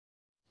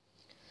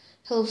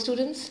Hello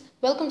students,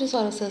 welcome to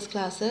Syllabus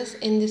classes.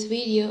 In this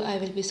video, I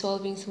will be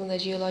solving some of the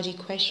geology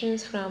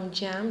questions from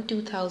JAM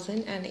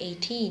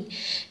 2018.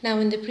 Now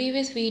in the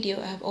previous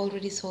video, I have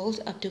already solved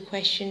up to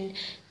question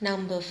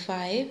number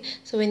 5.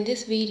 So in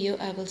this video,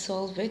 I will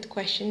solve with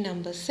question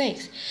number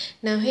 6.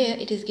 Now here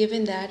it is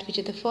given that which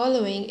of the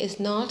following is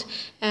not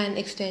an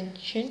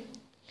extension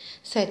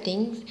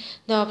settings.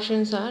 The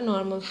options are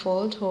normal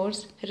fault,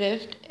 horst,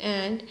 rift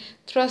and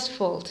thrust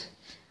fault.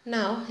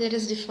 Now let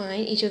us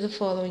define each of the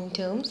following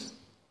terms.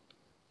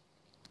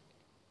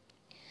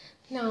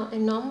 Now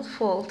in normal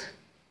fault,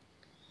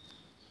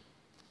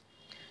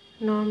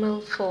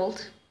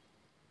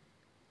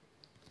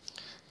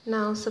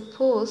 now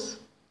suppose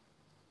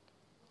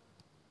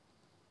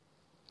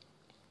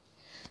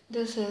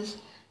this is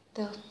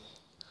the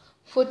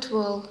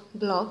footwall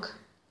block,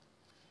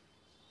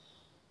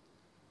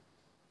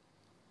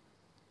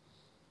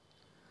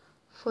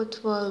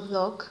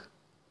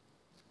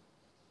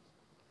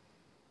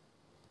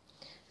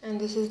 and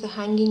this is the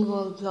hanging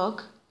wall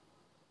block,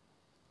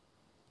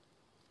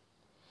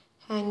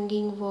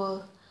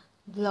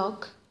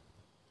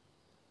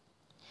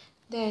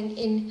 Then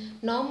in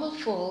normal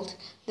fault,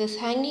 this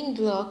hanging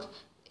block,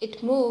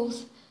 it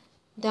moves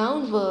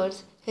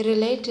downwards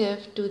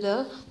relative to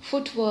the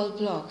footwall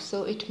block.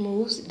 So it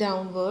moves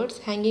downwards.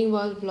 Hanging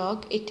wall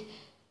block, it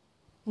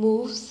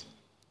moves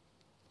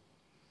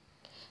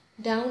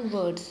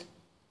downwards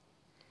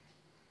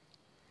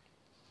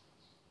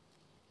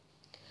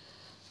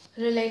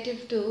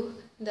relative to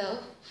the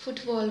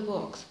footwall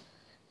blocks.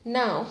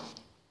 Now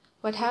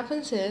what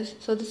happens is,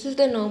 so this is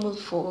the normal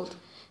fault.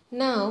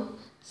 Now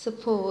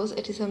suppose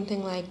it is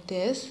something like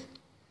this.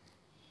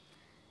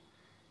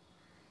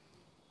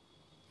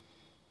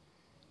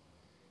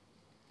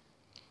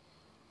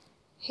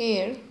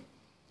 Here,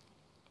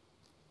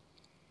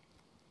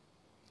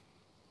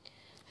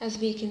 as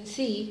we can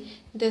see,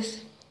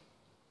 this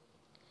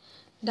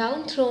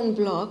downthrown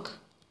block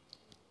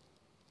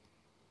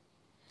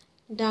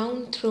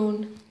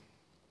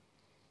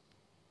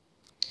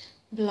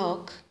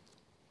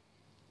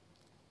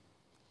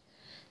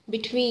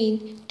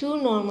between two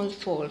normal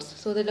faults.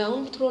 So the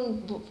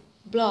downthrown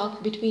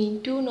block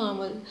between two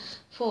normal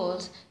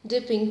faults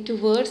dipping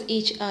towards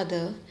each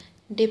other,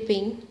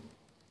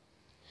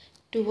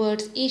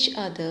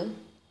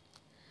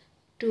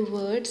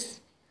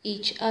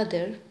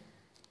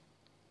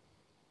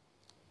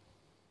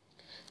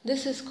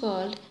 This is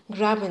called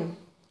graben.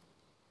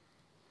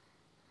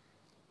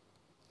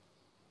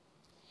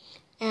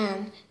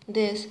 And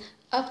this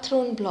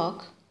upthrown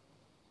block,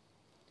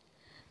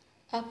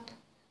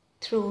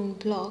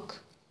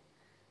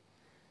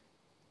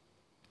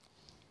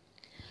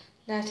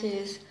 that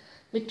is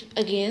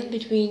again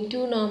between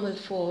two normal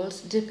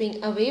faults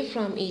dipping away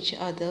from each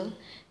other,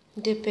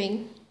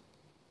 between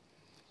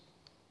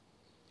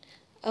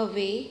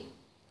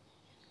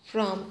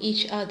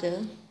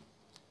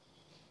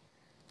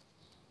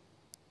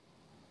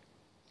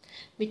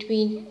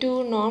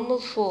two normal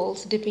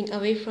faults dipping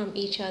away from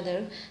each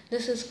other.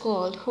 This is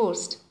called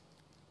horst.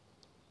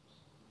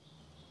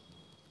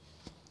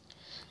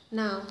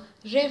 Now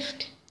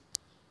rift,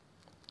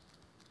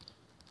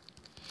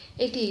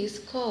 it is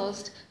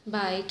caused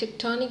by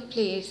tectonic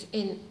plates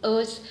in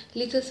Earth's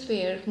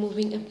lithosphere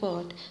moving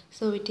apart.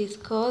 So it is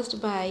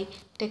caused by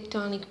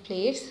tectonic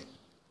plates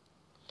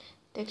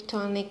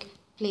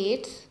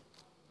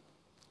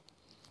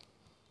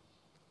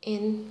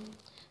in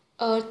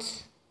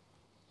Earth's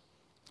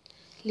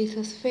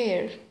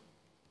lithosphere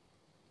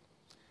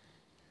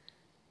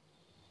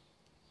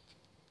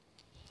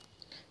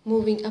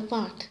moving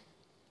apart.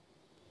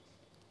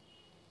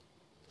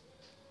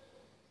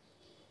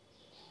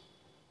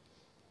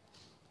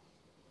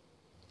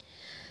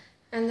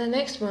 And the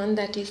next one,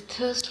 that is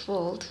thrust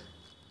fault.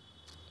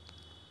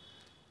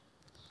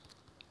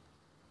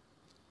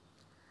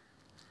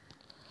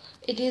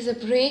 It is a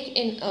break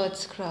in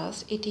Earth's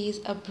crust.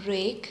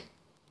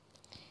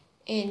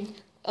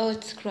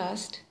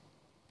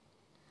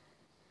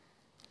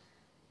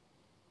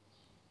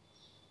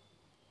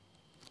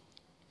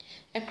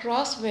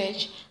 Across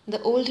which the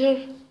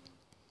older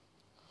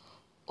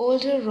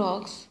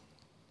rocks,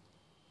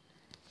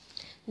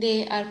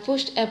 they are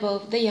pushed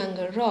above the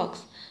younger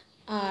rocks,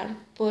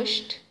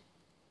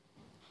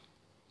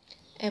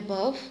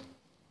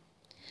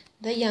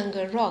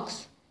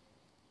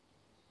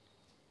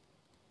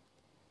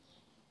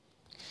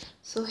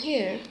 So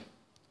here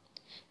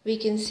we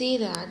can see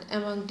that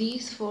among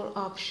these four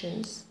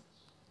options,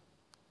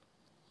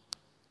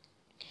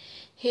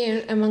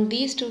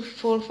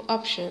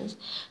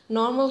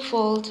 normal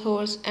fault,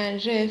 horst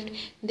and rift,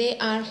 they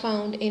are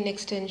found in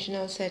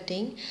extensional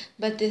setting,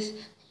 but this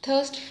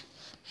thrust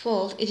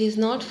fault, it is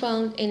not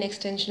found in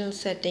extensional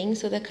setting.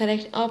 So the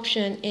correct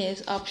option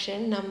is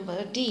option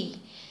number D.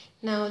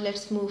 Now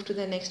let's move to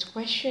the next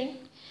question.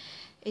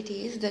 It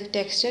is the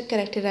texture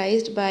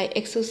characterized by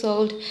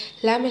exosolved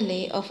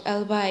lamellae of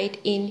albite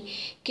in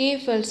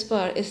cave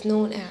feldspar is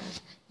known as.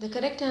 The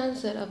correct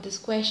answer of this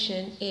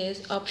question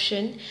is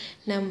option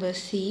number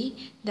C,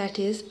 that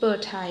is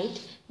perthite.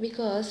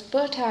 because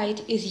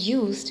pertite is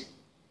used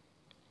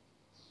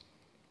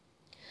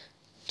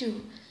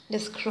to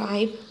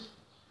describe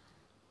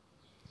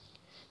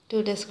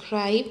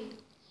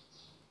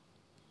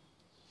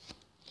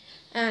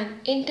an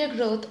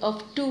intergrowth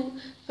of two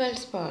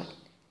feldspar.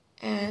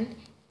 An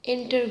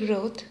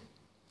intergrowth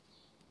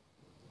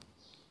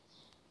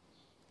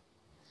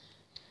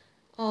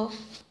of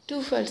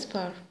two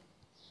feldspar.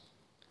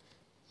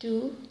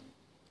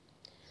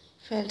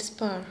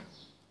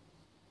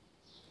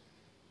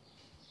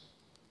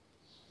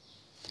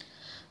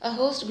 A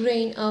host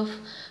grain of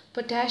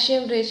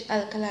potassium-rich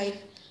alkali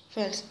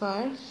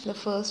feldspar. The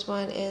first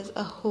one is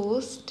a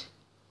host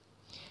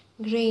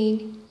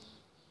grain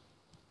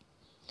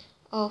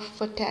of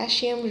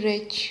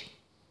potassium-rich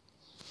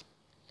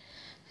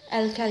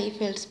alkali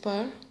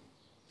feldspar.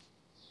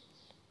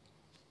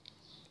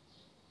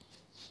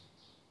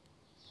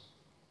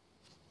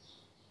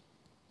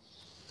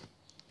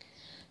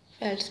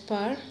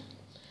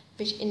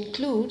 Which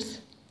includes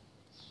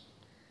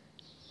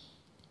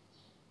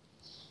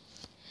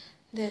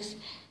this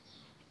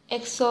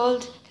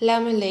exalt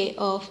lamellae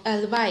of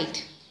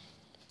albite.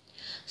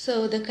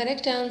 So the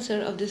correct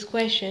answer of this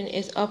question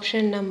is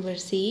option number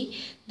C,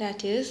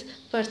 that is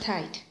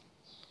perthite.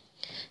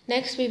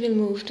 Next we will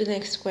move to the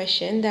next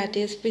question, that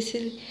is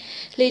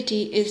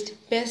fissility is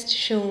best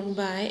shown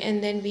by,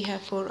 and then we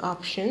have four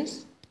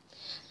options.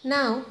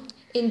 Now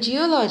in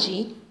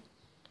geology,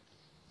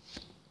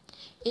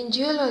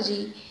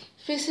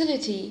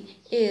 fissility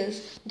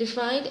is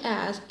defined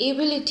as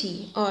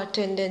ability or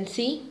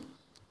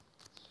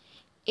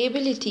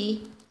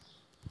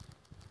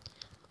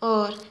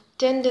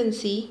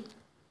tendency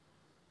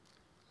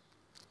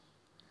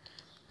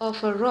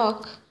of a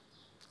rock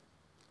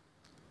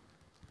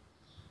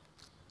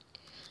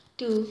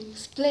to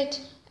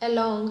split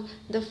along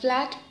the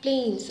flat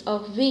planes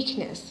of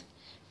weakness.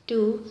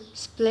 The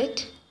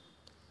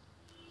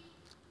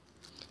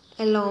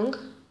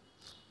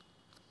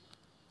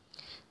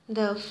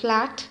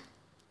flat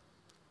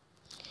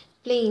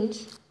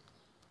planes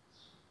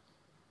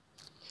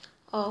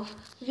of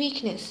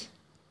weakness.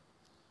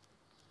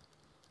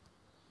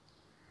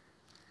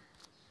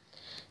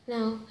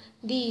 Now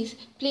these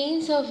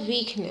planes of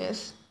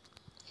weakness,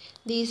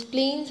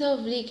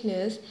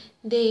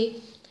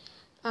 they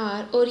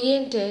are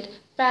oriented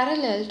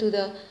parallel to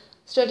the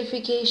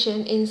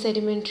stratification in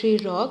sedimentary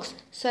rocks,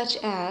 such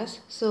as,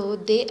 so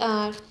they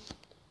are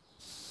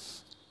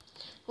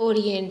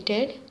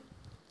oriented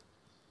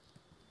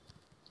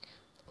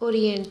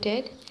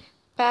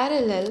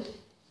parallel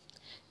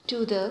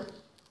to the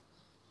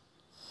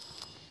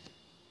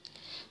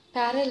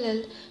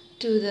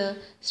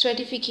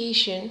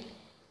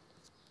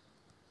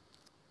stratification in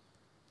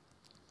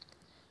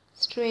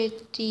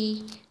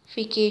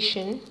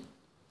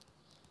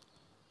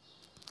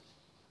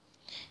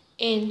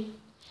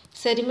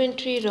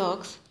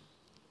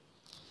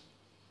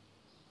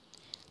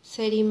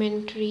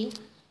sedimentary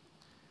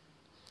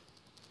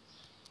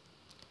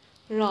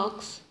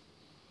rocks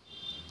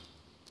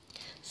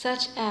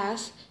such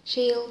as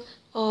shale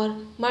or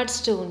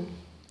mudstone.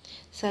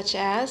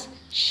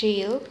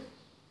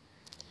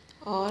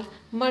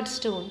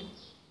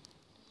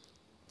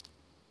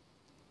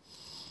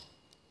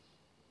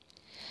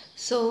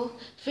 So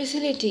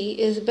fissility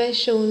is best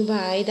shown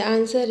by, the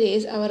answer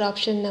is our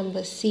option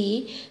number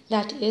C,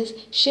 that is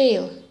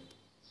shale.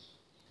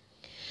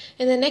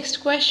 In the next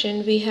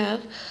question we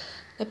have,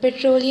 the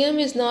petroleum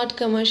is not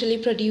commercially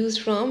produced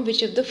from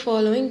which of the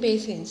following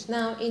basins?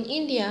 Now in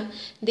India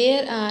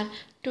there are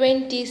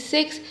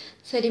 26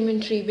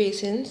 sedimentary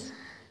basins.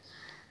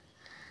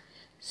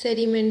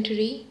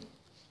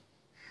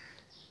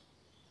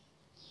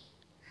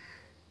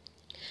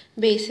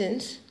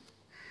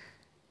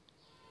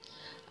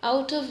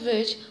 Out of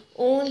which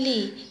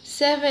only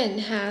 7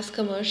 has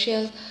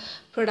commercial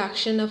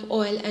production of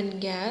oil and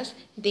gas.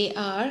 They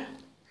are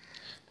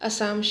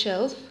Assam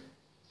Shelf,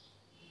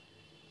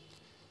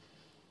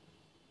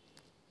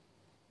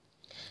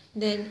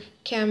 then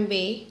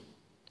Cambay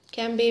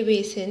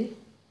Basin,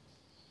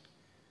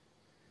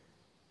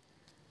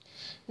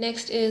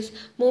 next is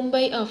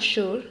Mumbai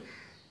offshore,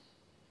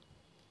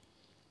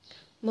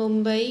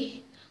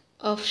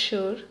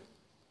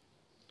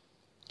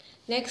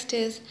 next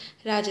is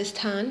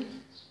Rajasthan,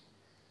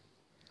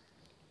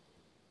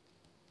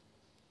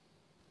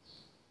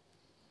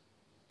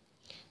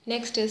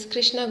 next is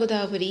Krishna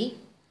Godavari,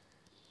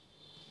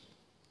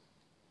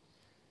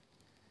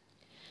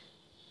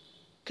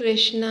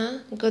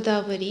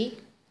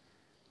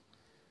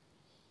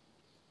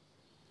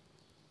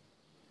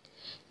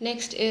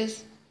 next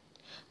is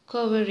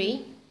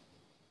Cauvery,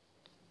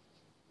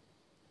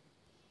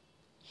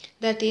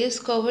 that is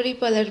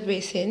Cauvery-Palar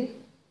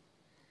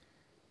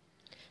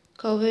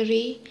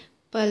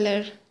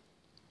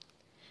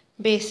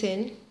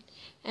Basin,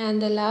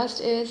 and the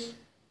last is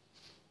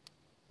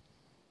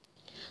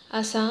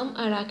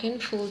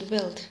Assam-Arakan Fold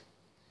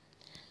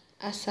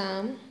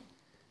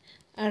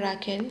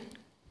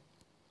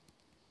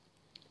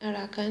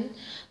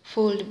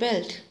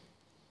Belt.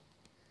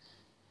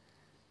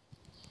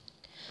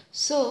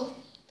 So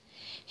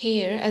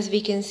here, as we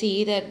can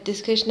see that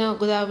this Krishna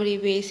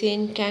Godavari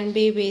basin,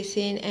 Canbay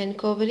basin and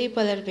Koveri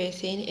Palar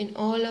basin, in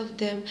all of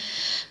them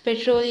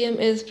petroleum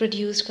is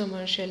produced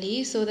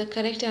commercially. So the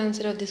correct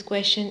answer of this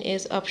question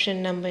is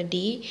option number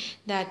D,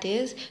 that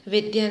is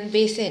Vidyan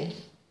basin.